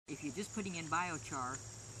If you're just putting in biochar,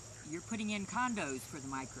 you're putting in condos for the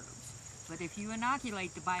microbes. But if you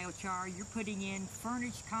inoculate the biochar, you're putting in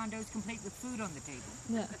furnished condos complete with food on the table.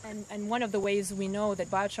 Yeah. And one of the ways we know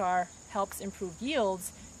that biochar helps improve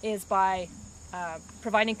yields is by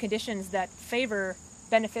providing conditions that favor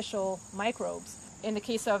beneficial microbes. In the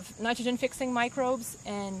case of nitrogen-fixing microbes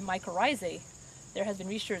and mycorrhizae, there has been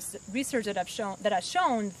research that has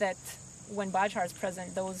shown that when biochar is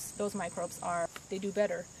present, those microbes they do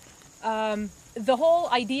better. The whole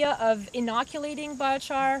idea of inoculating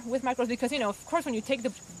biochar with microbes, because, of course, when you take the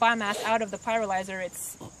biomass out of the pyrolyzer,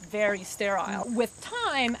 it's very sterile. With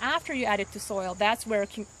time, after you add it to soil, that's where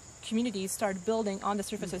communities start building on the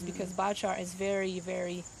surfaces, because biochar is very,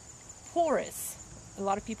 very porous. A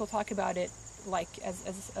lot of people talk about it like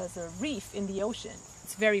as a reef in the ocean.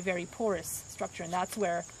 It's very, very porous structure, and that's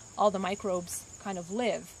where all the microbes kind of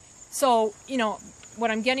live. So, what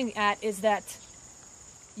I'm getting at is that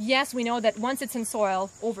yes, we know that once it's in soil,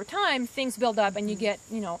 over time, things build up and you get,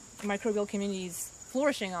 microbial communities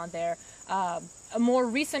flourishing on there. A more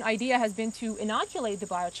recent idea has been to inoculate the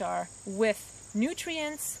biochar with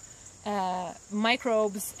nutrients,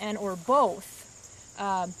 microbes, and or both.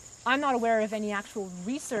 I'm not aware of any actual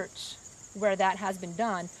research where that has been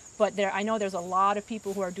done, but I know there's a lot of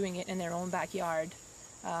people who are doing it in their own backyard.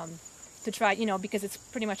 To try, because it's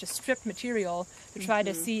pretty much a stripped material, to try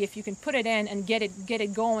to see if you can put it in and get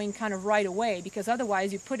it going kind of right away, because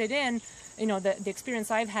otherwise you put it in, the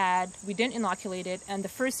experience I've had, we didn't inoculate it, and the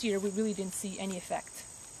first year we really didn't see any effect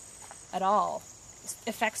at all.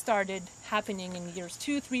 Effects started happening in years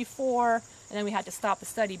 2, 3, 4, and then we had to stop the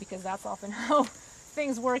study because that's often how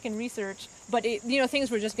things work in research. But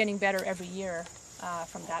things were just getting better every year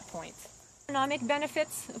from that point. Economic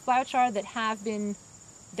benefits of biochar that have been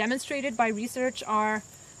demonstrated by research are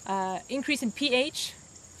increase in pH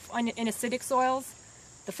in acidic soils.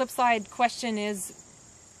 The flip side question is,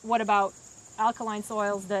 what about alkaline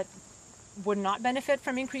soils that would not benefit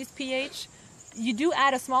from increased pH? You do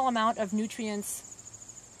add a small amount of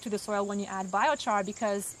nutrients to the soil when you add biochar,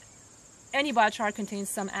 because any biochar contains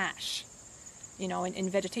some ash. In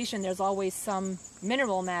vegetation there's always some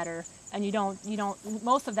mineral matter, and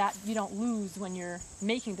most of that you don't lose when you're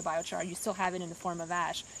making the biochar. You still have it in the form of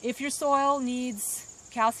ash. If your soil needs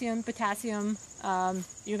calcium, potassium,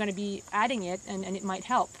 you're going to be adding it, and it might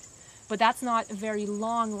help. But that's not a very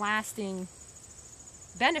long-lasting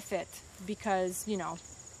benefit, because,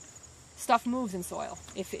 stuff moves in soil.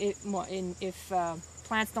 If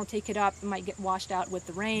plants don't take it up, it might get washed out with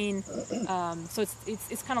the rain. So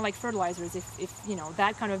it's kind of like fertilizers. If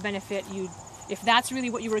that kind of benefit, if that's really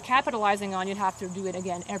what you were capitalizing on, you'd have to do it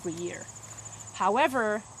again every year.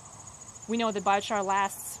 However, we know that biochar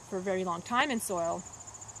lasts for a very long time in soil,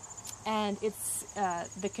 and it's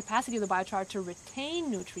the capacity of the biochar to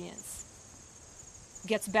retain nutrients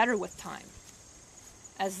gets better with time.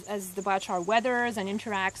 As the biochar weathers and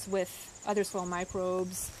interacts with other soil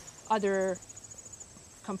microbes, other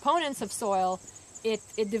components of soil,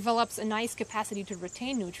 it develops a nice capacity to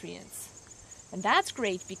retain nutrients. And that's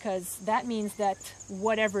great, because that means that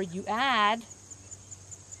whatever you add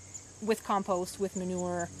with compost, with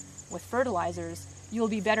manure, with fertilizers, you'll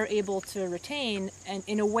be better able to retain, and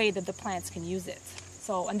in a way that the plants can use it.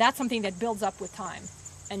 And that's something that builds up with time.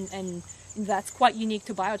 And that's quite unique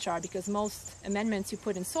to biochar, because most amendments you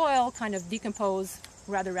put in soil kind of decompose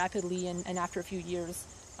rather rapidly, and after a few years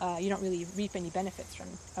you don't really reap any benefits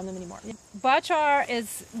from them anymore. Biochar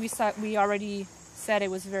we already said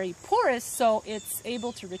it was very porous, so it's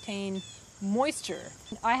able to retain moisture.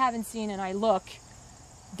 I haven't seen, and I look,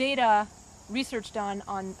 research done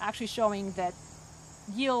on actually showing that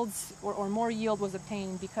yields or more yield was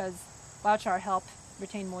obtained because biochar helped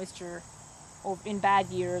retain moisture in bad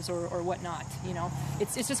years or whatnot.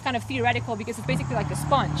 It's just kind of theoretical, because it's basically like a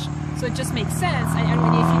sponge, so it just makes sense. And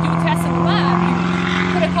if you do tests in the lab,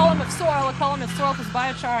 you put a column of soil plus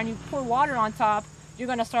biochar, and you pour water on top, you're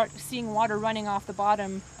going to start seeing water running off the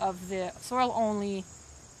bottom of the soil only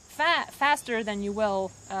faster than you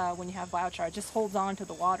will when you have biochar. It just holds on to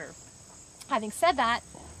the water. Having said that,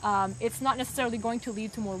 it's not necessarily going to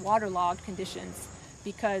lead to more waterlogged conditions,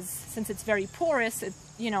 because since it's very porous, it's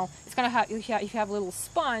going to have, if you have a little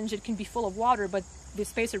sponge, it can be full of water, but the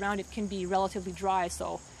space around it can be relatively dry.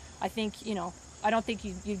 So I think, I don't think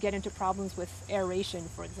you get into problems with aeration,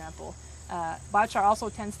 for example. Biochar also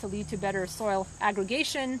tends to lead to better soil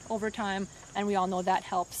aggregation over time, and we all know that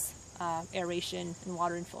helps aeration and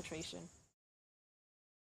water infiltration.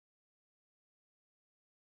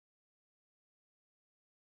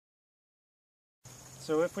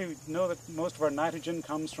 So if we know that most of our nitrogen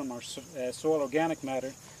comes from our soil organic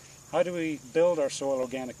matter, How do we build our soil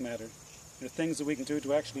organic matter? There are things that we can do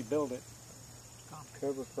to actually build it.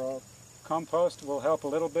 Cover crop. Compost will help a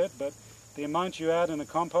little bit, but the amount you add in a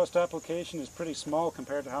compost application is pretty small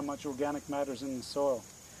compared to how much organic matter is in the soil.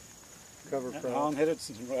 Cover crop. Alan hit it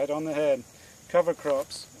right on the head. Cover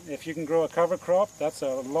crops. If you can grow a cover crop, that's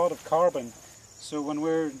a lot of carbon. So when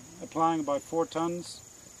we're applying about 4 tons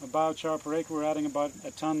of biochar per acre, we're adding about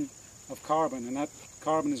a ton of carbon, and that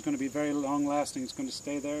carbon is going to be very long lasting. It's going to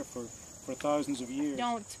stay there for thousands of years.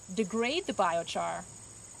 Don't degrade the biochar,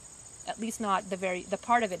 at least not the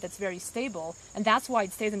part of it that's very stable, and that's why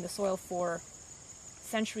it stays in the soil for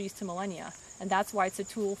centuries to millennia, and that's why it's a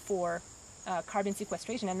tool for carbon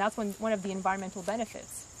sequestration, and that's one of the environmental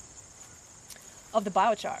benefits of the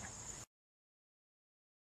biochar.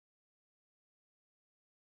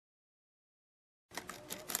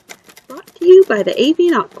 Brought to you by the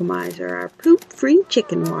Avian Aquamizer, our poop-free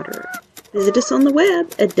chicken water. Visit us on the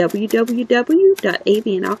web at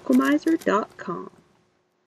www.avianaquamizer.com.